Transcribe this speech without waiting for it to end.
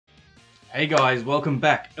Hey guys, welcome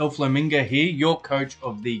back. El Flamingo here, your coach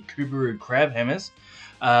of the Kubaru Crab Hammers.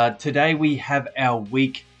 Today we have our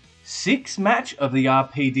week 6 match of the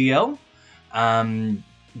RPDL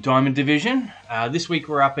Diamond Division. This week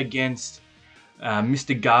we're up against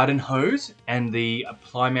MrGardnHose and the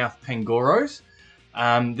Plymouth Pangoros.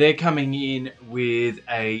 They're coming in with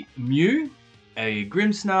a Mew, a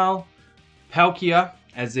Grimmsnarl, Palkia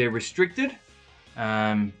as they're restricted.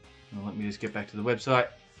 Let me just get back to the website.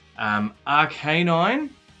 Arcanine,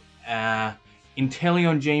 Inteleon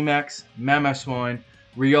Gmax, Mamoswine,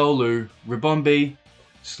 Riolu, Ribombee,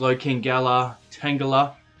 Slowking Galar,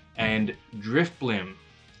 Tangela, and Driftblim.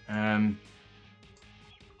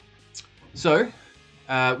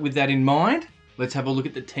 With that in mind, let's have a look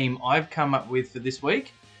at the team I've come up with for this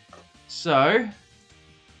week. So,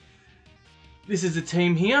 this is the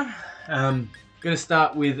team here. Going to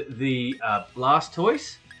start with the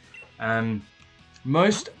Blastoise.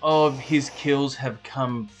 Most of his kills have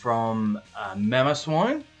come from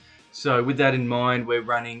Mamoswine. So with that in mind, we're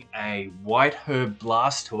running a White Herb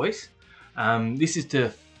Blastoise. This is to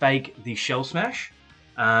fake the Shell Smash.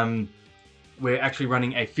 We're actually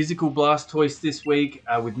running a physical Blastoise this week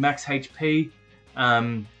with max HP,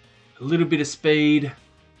 a little bit of speed.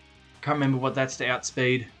 Can't remember what that's to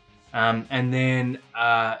outspeed. And then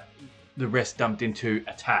the rest dumped into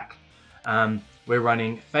attack. We're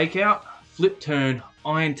running Fake Out, Flip Turn,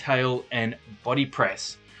 Iron Tail, and Body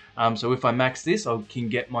Press. So if I max this, I can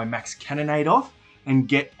get my max Cannonade off and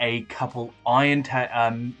get a couple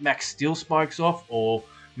max Steel Spikes off or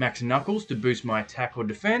max Knuckles to boost my attack or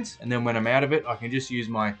defense. And then when I'm out of it, I can just use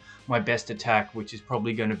my best attack, which is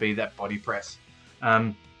probably going to be that Body Press.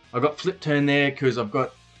 I've got Flip Turn there because I've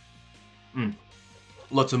got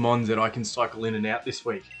lots of mons that I can cycle in and out this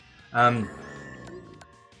week.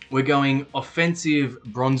 We're going offensive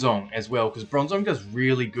Bronzong as well, because Bronzong does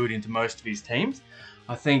really good into most of his teams.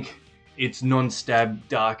 I think it's non-stab,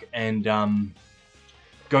 dark, and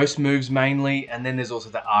ghost moves mainly, and then there's also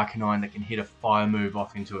the Arcanine that can hit a fire move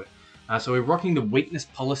off into it. So we're rocking the weakness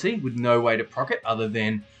policy with no way to proc it other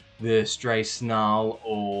than the stray Snarl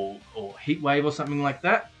or Heat Wave or something like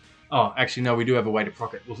that. Oh, actually no, we do have a way to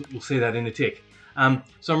proc it. We'll see that in a tick.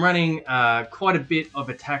 So I'm running quite a bit of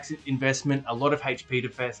attacks investment, a lot of HP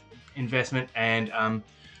investment, and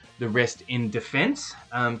the rest in defense,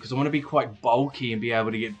 because I want to be quite bulky and be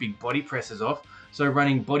able to get big body presses off. So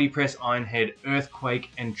running Body Press, Iron Head,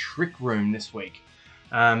 Earthquake, and Trick Room this week.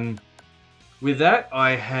 With that,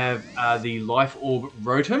 I have the Life Orb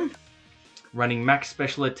Rotom, running max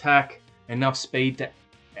special attack, enough speed to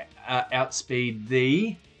outspeed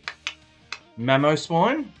the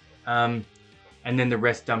Mamoswine. And then the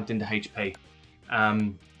rest dumped into HP.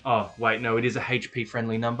 Oh, wait, no, it is a HP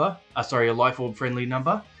friendly number. Sorry, a Life Orb friendly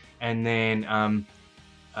number. And then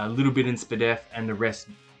a little bit in Spadef and the rest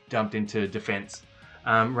dumped into defense.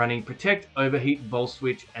 Running Protect, Overheat, Volt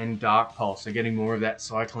Switch, and Dark Pulse. So getting more of that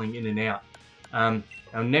cycling in and out.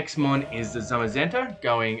 Our next mon is the Zamazanta,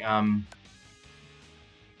 going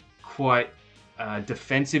quite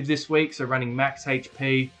defensive this week. So running max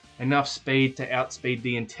HP, enough speed to outspeed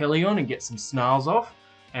the Inteleon and get some snarls off,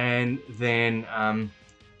 and then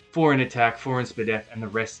 4 in attack, 4 in Spadef, and the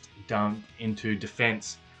rest dumped into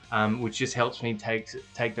defense, which just helps me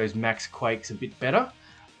take those max Quakes a bit better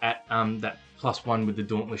at that +1 with the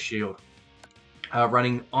Dauntless Shield.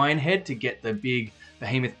 Running Iron Head to get the big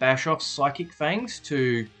Behemoth Bash off, Psychic Fangs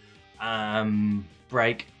to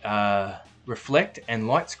break Reflect and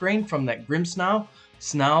Light Screen from that Grimmsnarl,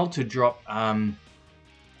 Snarl to drop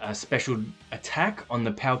a special attack on the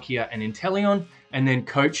Palkia and Inteleon, and then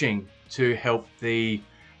Coaching to help the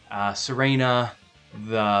Serena,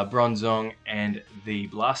 the Bronzong, and the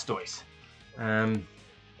Blastoise.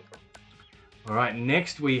 Alright,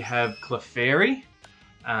 next we have Clefairy,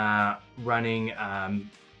 running a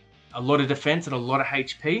lot of defense and a lot of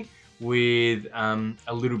HP with a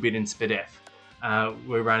little bit in Spadef.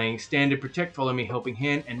 We're running Standard Protect, Follow Me, Helping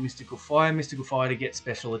Hand, and Mystical Fire. Mystical Fire to get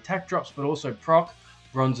special attack drops, but also proc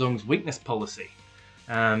Bronzong's weakness policy.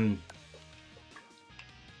 So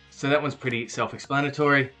that one's pretty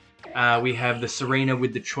self-explanatory. We have the Serena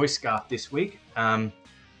with the Choice Scarf this week.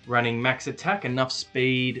 Running max attack, enough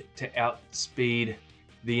speed to outspeed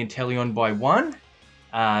the Inteleon by 1.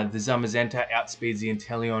 The Zamazanta outspeeds the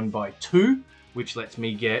Inteleon by 2, which lets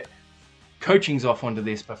me get Coachings off onto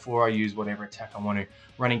this before I use whatever attack I want to.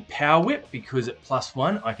 Running Power Whip, because at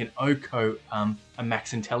 +1 I can OHKO a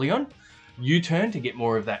max Inteleon. U-turn to get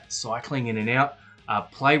more of that cycling in and out.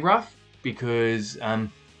 Play Rough, because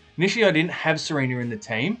initially I didn't have Serena in the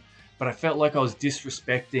team, but I felt like I was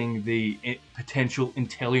disrespecting the potential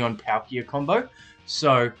Inteleon Palkia combo.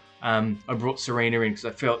 So I brought Serena in because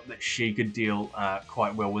I felt that she could deal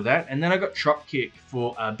quite well with that. And then I got Trop Kick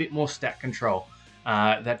for a bit more stat control.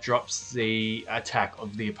 That drops the attack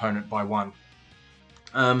of the opponent by 1.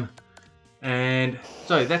 And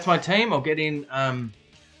so that's my team. I'll get in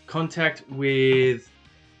contact with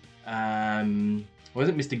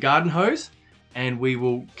MrGardnHose, and we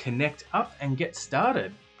will connect up and get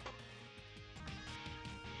started.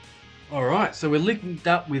 Alright, so we're linked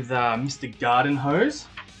up with MrGardnHose.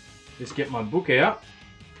 Let's get my book out.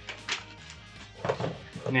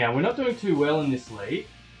 Now, we're not doing too well in this league.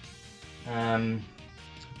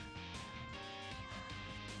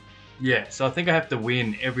 Yeah, so I think I have to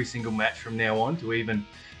win every single match from now on to even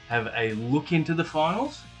have a look into the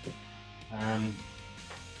finals.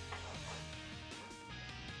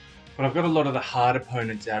 But I've got a lot of the hard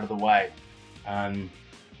opponents out of the way,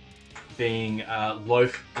 being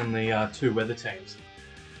Loaf and the 2 weather teams.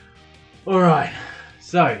 Alright,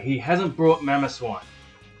 so he hasn't brought Mamoswine.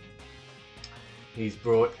 He's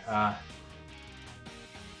brought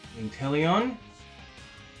Inteleon,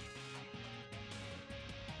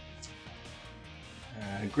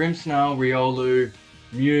 Grimmsnarl, Riolu,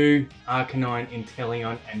 Mew, Arcanine,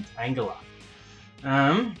 Inteleon, and Tangela.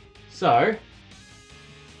 So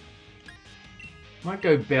might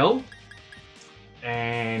go Bell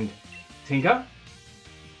and Tinker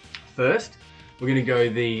first. We're going to go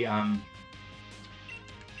the,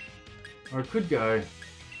 or it could go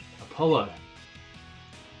Apollo.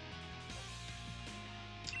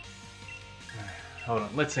 Hold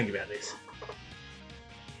on, let's think about this.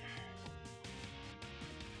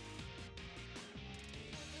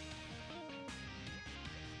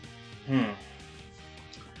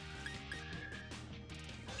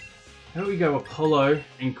 How do we go Apollo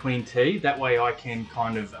and Queen T? That way I can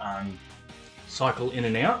kind of cycle in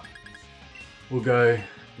and out. We'll go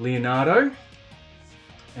Leonardo.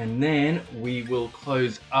 And then we will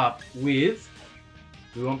close up with,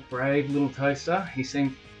 we want Brave Little Toaster. He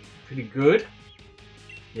seemed pretty good.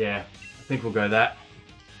 Yeah, I think we'll go that.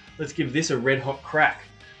 Let's give this a red hot crack.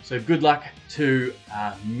 So good luck to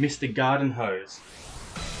MrGardnHose.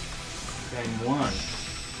 Game 1.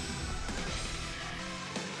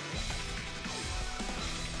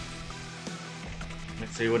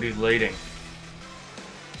 Let's see what he's leading.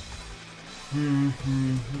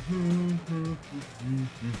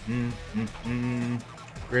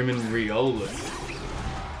 Grim and Riolu.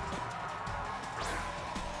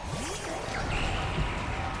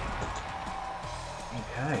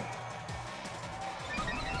 Okay.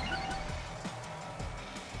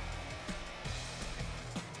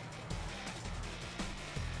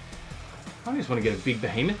 I just want to get a big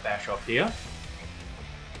behemoth bash off here.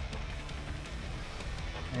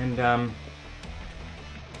 And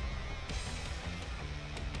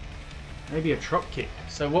maybe a Trop Kick.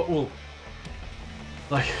 So what will,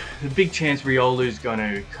 like, the big chance Riolu's going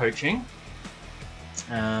to coaching.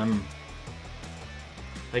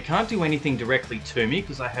 They can't do anything directly to me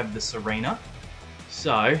because I have the Serena.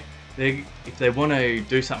 So if they want to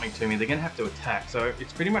do something to me, they're going to have to attack. So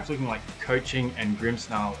it's pretty much looking like coaching and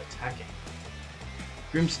Grimmsnarl attacking.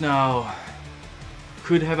 Grimmsnarl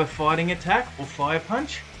could have a fighting attack or fire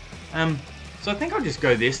punch. So I think I'll just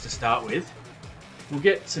go this to start with. We'll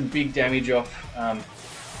get some big damage off.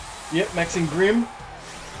 Yep, maxing Grim.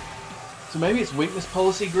 So maybe it's weakness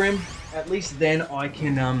policy Grim. At least then I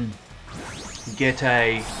can get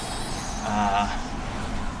a.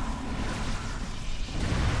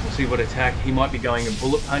 We'll see what attack. He might be going a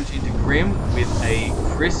bullet punch into Grim with a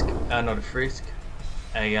frisk, not a frisk,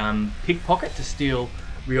 a pickpocket to steal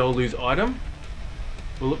Riolu's item.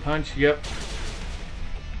 Bullet punch, yep.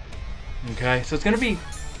 Okay, so it's going to be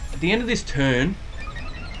at the end of this turn.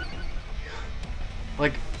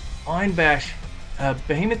 Like, Iron Bash,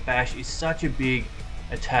 Behemoth Bash is such a big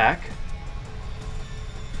attack.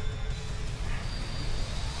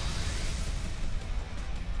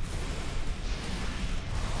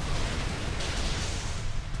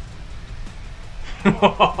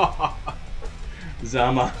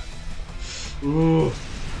 Zama. Ooh.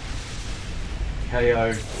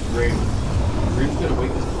 KO. Grim. Grim's got a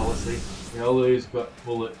weakness policy. Riolu's got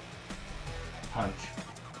bullet punch.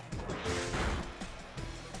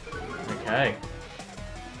 Okay.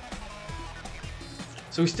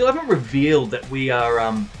 So we still haven't revealed that we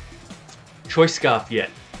are Choice Scarf yet.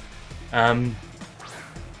 So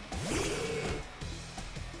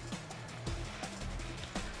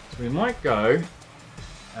we might go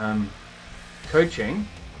coaching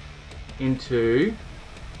into,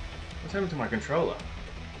 what's happened to my controller?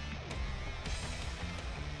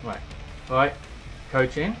 Right,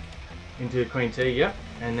 coaching into Queen T, yep,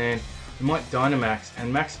 and then we might Dynamax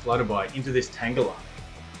and Max Flutterby into this Tangela.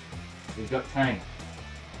 We've got Tang.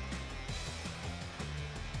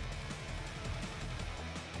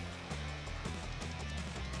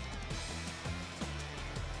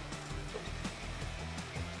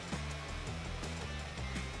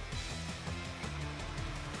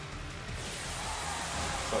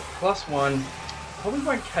 So +1, probably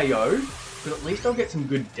won't KO, but at least I'll get some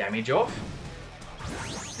good damage off.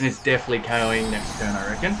 And it's definitely KOing next turn,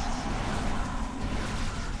 I reckon.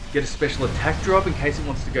 Get a special attack drop in case it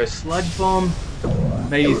wants to go Sludge Bomb.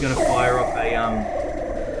 Maybe he's going to fire off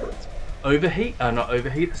a Overheat, not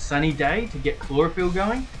Overheat, a Sunny Day to get Chlorophyll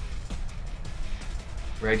going.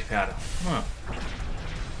 Rage Powder. Huh.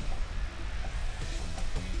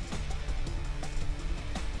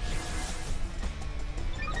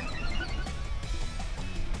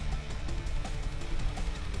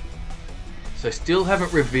 So still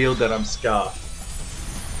haven't revealed that I'm Scarf.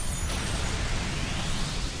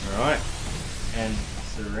 Alright, and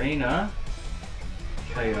Serena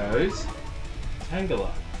KOs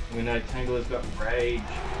Tangela. We know Tangela's got Rage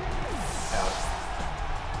Powder.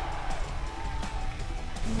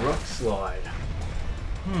 Rock Slide.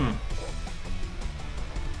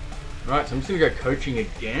 Right, so I'm just going to go Coaching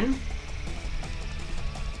again.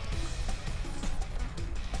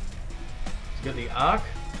 So got the Arc.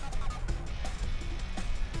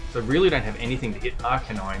 So I really don't have anything to hit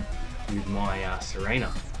Arcanine with my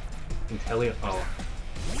Serena. Intelligent. Oh.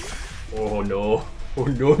 Oh no. Oh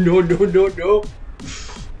no, no, no, no, no.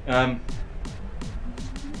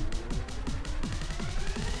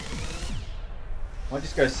 Might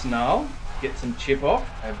just go Snarl, get some chip off,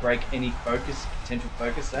 break any potential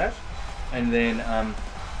focus sash, and then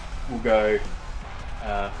we'll go,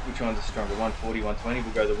 which one's the stronger, 140, 120,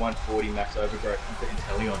 we'll go the 140 Max Overgrowth into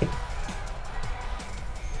Inteleon.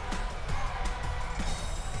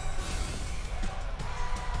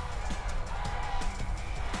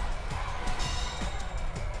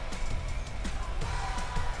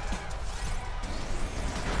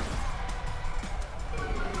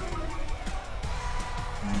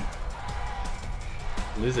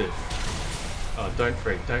 Blizzard. Oh, don't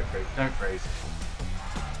freeze, don't freeze, don't freeze.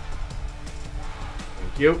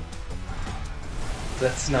 Thank you.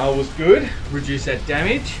 That Snarl was good. Reduce that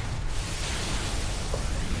damage.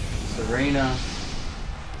 Serena.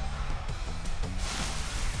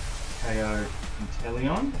 KO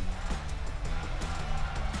Inteleon.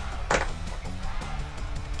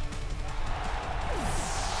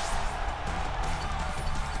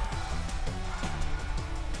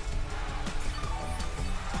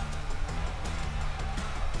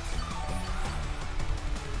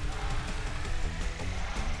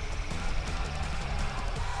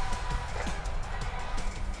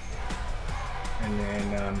 And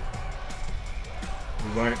then we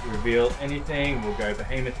won't reveal anything. We'll go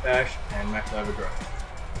Behemoth Bash and Max Overgrowth.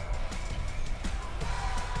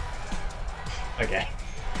 Okay,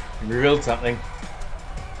 we revealed something.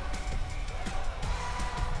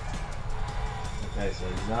 Okay, so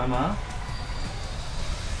Zama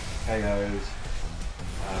KOs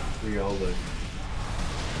Riolu.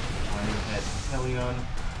 I had Inteleon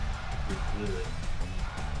with Blizzard.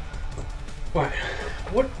 Right,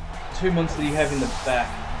 what 2 months that you have in the back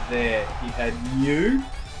there, he had Mew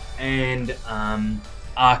and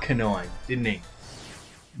Arcanine, didn't he?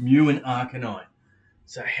 Mew and Arcanine.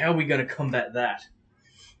 So how are we going to combat that?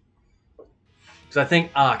 Because I think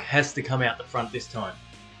Arc has to come out the front this time.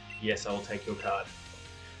 Yes, I will take your card.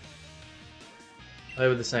 Play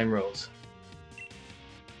with the same rules.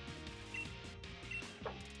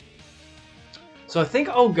 So I think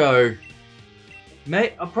I'll go,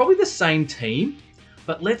 probably the same team.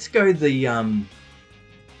 But let's go the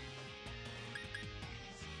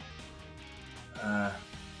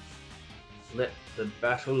let the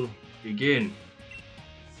battle begin.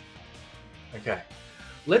 Okay,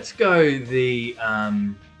 let's go the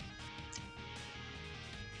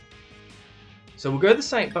so we'll go the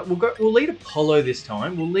same, but we'll lead Apollo this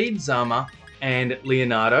time. We'll lead Zama and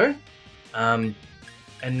Leonardo, and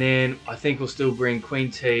then I think we'll still bring Queen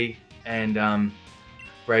T and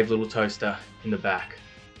Brave Little Toaster in the back.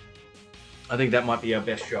 I think that might be our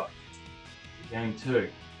best shot. Game 2.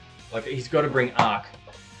 Like, he's got to bring Arc.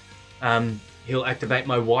 He'll activate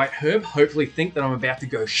my White Herb, hopefully think that I'm about to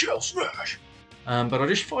go Shell Smash. But I'll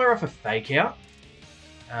just fire off a Fake Out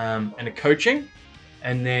and a Coaching,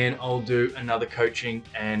 and then I'll do another Coaching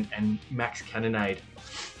and Max Cannonade.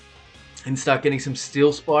 And start getting some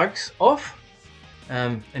Steel Spikes off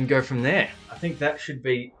and go from there. I think that should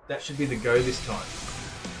be the go this time.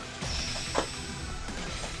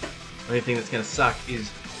 The only thing that's going to suck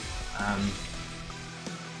is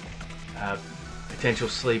potential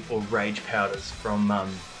sleep or rage powders from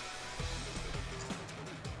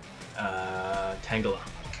Tangela.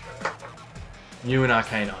 Mew and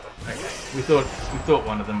Arcanine. Okay, we thought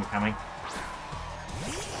one of them were coming.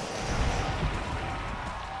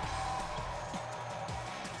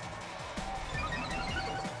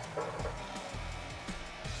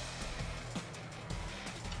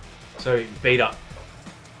 So beat up.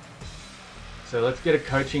 So let's get a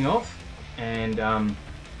coaching off and a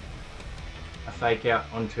fake out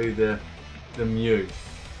onto the Mew.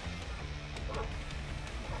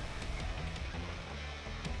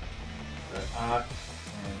 So Arc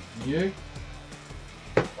and Mew.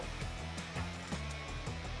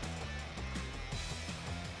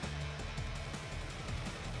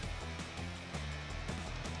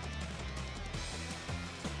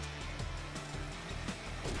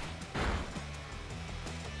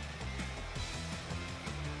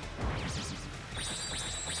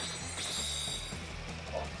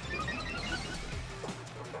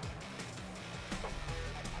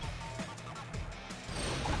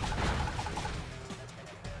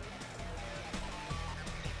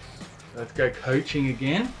 Let's go coaching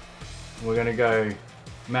again. We're going to go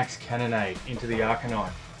max cannonade into the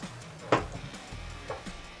Arcanine.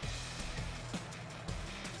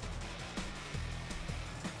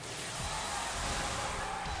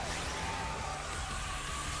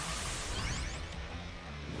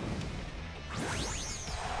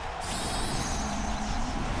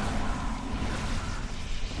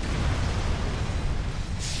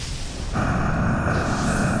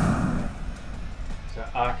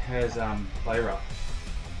 Arc has play rough.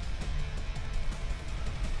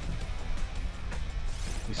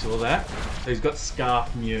 You saw that? So he's got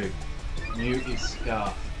Scarf Mew. Mew is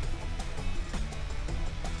Scarf.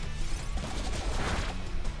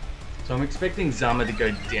 So I'm expecting Zama to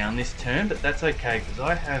go down this turn, but that's okay because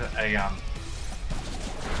I have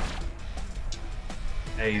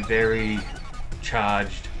a very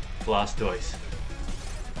charged Blastoise.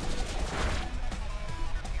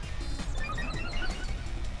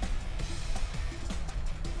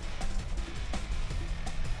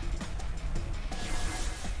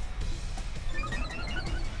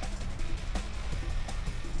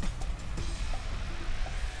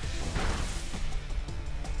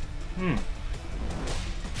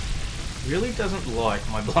 Really doesn't like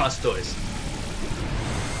my Blastoise.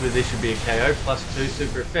 So this should be a KO, +2,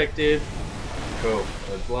 super effective. Cool.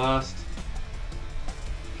 So Blast,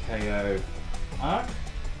 KO, Arc.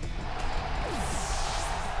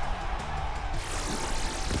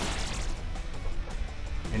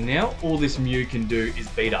 And now all this Mew can do is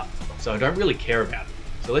beat up. So I don't really care about it.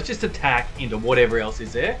 So let's just attack into whatever else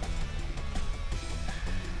is there.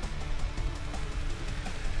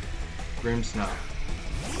 Grimmsnarl.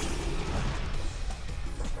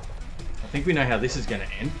 I think we know how this is going to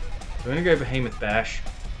end. We're going to go Behemoth Bash,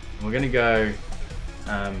 and we're going to go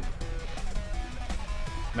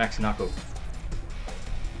Max Knuckle.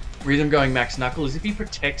 The reason I'm going Max Knuckle is if he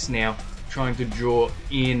protects now, trying to draw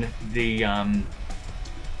in the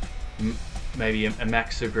maybe a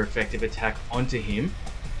max super effective attack onto him,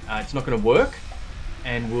 it's not going to work,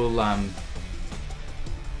 and we'll at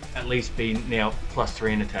least be now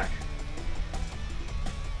 +3 in attack.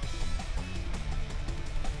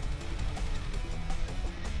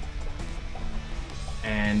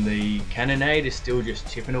 And the Cannonade is still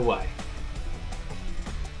just chipping away.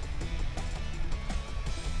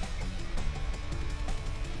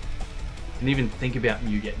 Didn't even think about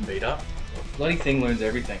Mew getting beat up. Bloody thing learns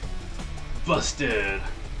everything. Busted!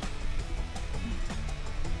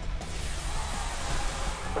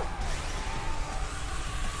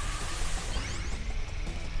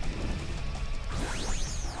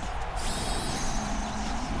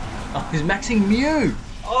 Oh, he's maxing Mew!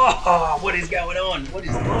 Oh, what is going on? What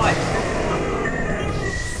is life?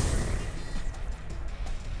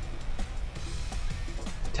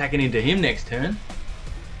 Attacking into him next turn.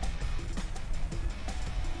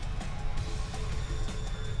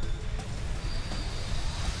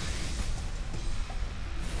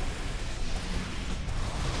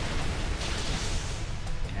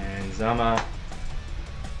 And Zama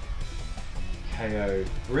KO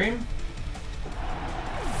Grim.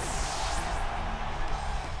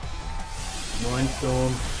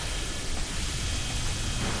 Mindstorm.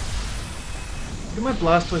 What did my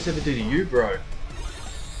Blastoise ever do to you, bro?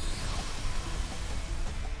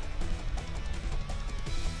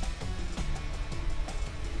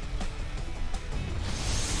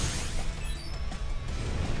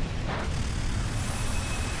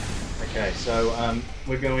 Okay, so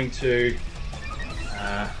we're going to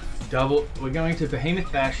we're going to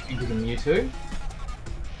Behemoth Bash into the Mewtwo.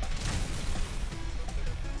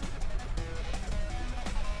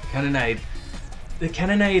 Cannonade. The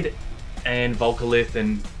Cannonade and Volcalith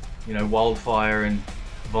and, you know, Wildfire and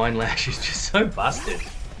Vine Lash is just so busted.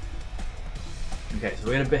 Okay, so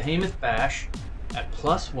we're going to Behemoth Bash at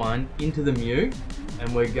 +1 into the Mew,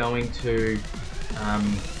 and we're going to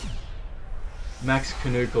Max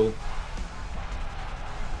Canuckle.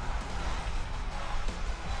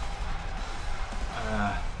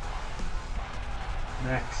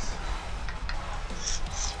 Max.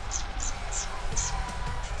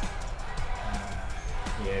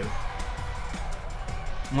 Yeah.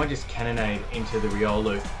 I might just Cannonade into the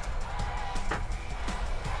Riolu.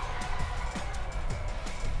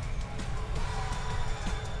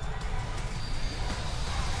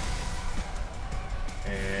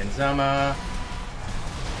 And Zama.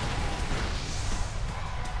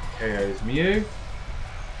 KO's Mew.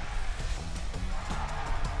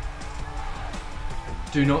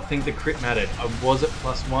 Do not think the crit mattered. I was at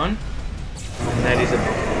 +1, and that is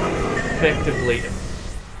effectively a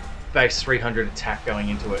base 300 attack going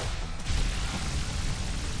into it.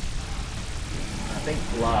 I think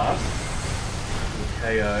Blast will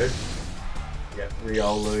KO. Yep,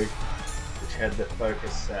 Riolu, which had the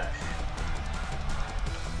Focus Sash.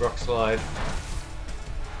 Rock Slide.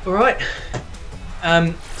 Alright,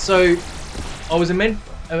 so I was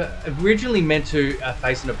originally meant to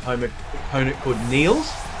face an opponent called Niels,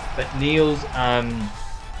 but Niels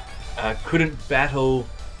couldn't battle.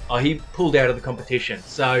 Oh, he pulled out of the competition.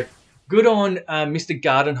 So good on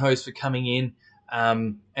MrGardnHose for coming in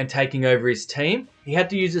and taking over his team. He had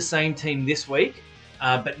to use the same team this week,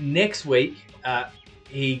 but next week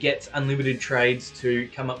he gets unlimited trades to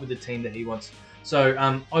come up with the team that he wants. So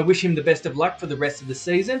I wish him the best of luck for the rest of the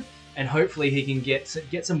season, and hopefully he can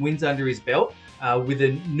get some wins under his belt with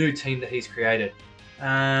a new team that he's created.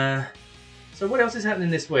 So what else is happening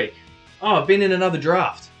this week? Oh, I've been in another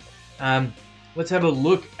draft. Let's have a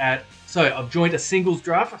look at... So I've joined a singles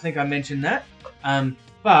draft. I think I mentioned that.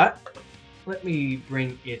 But let me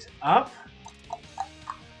bring it up.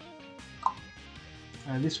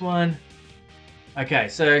 This one. Okay,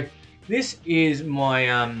 so this is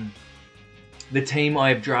my the team I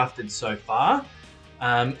have drafted so far.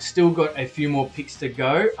 Still got a few more picks to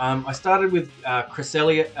go. I started with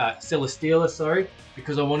Celesteela, sorry,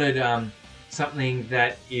 because I wanted something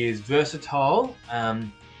that is versatile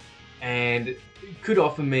and could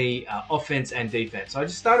offer me offense and defense. So I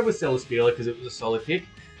just started with Celesteela because it was a solid pick.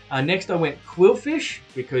 Next I went Quillfish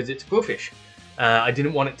because it's Quillfish. I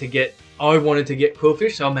wanted to get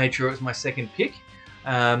Quillfish, so I made sure it was my second pick.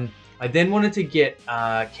 I then wanted to get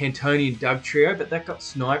Cantonian Dugtrio, but that got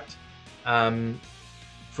sniped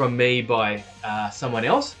from me by someone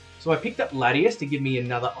else. So I picked up Latias to give me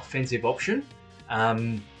another offensive option.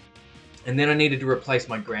 And then I needed to replace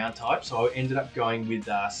my ground type, so I ended up going with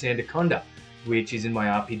Sandaconda, which is in my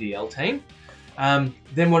RPDL team.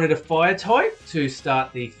 Then wanted a fire type to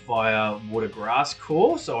start the fire water grass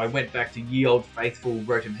core, so I went back to ye old faithful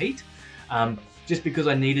Rotom Heat, just because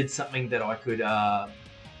I needed something that I could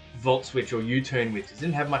Volt Switch or U-turn with, because I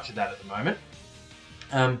didn't have much of that at the moment.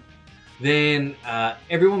 Then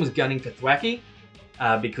everyone was gunning for Thwackey,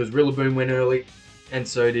 because Rillaboom went early, and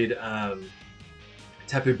so did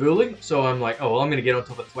Tapu Bulu. So I'm like, oh, well, I'm going to get on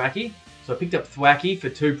top of Thwackey. So I picked up Thwackey for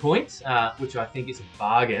 2 points, which I think is a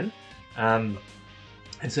bargain. And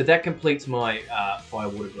so that completes my Fire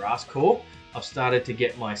Water Grass core. I've started to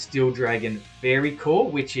get my Steel Dragon Fairy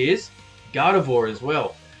core, which is Gardevoir as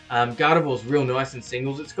well. Gardevoir's real nice in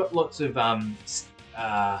singles. It's got lots of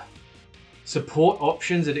support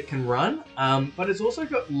options that it can run, but it's also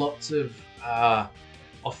got lots of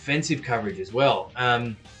offensive coverage as well.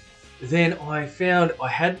 Then I found I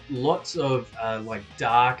had lots of like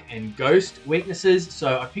Dark and Ghost weaknesses,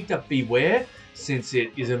 so I picked up Beware since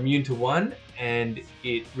it is immune to one and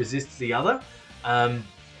it resists the other.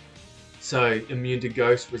 So immune to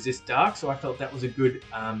Ghost, resist Dark, so I felt that was a good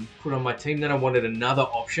put on my team. Then I wanted another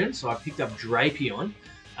option, so I picked up Drapion,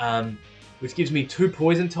 which gives me 2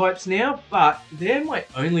 poison types now, but they're my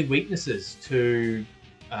only weaknesses to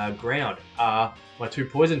ground are my 2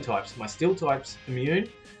 poison types. My Steel type's immune,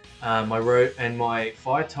 my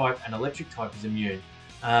Fire type and Electric type is immune.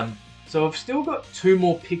 So I've still got 2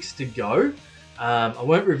 more picks to go. I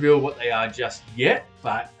won't reveal what they are just yet,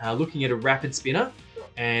 but looking at a Rapid Spinner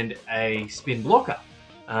and a Spin Blocker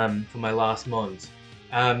for my last Mons.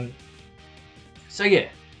 So yeah,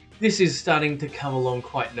 this is starting to come along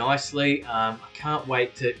quite nicely. I can't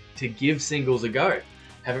wait to give singles a go.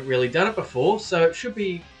 Haven't really done it before, so it should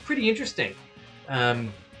be pretty interesting.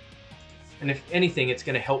 And if anything, it's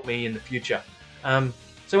going to help me in the future.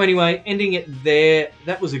 So anyway, ending it there.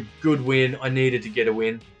 That was a good win. I needed to get a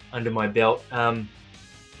win under my belt.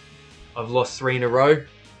 I've lost 3 in a row.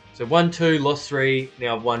 So 1-2, lost 3,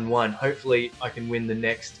 now I've won 1. Hopefully I can win the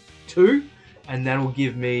next 2, and that'll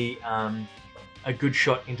give me a good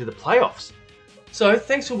shot into the playoffs. So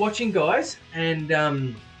thanks for watching, guys,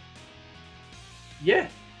 and yeah,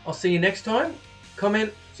 I'll see you next time.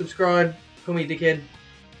 Comment, subscribe, call me a dickhead,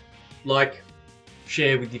 like,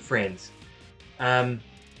 share with your friends. Have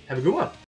a good one.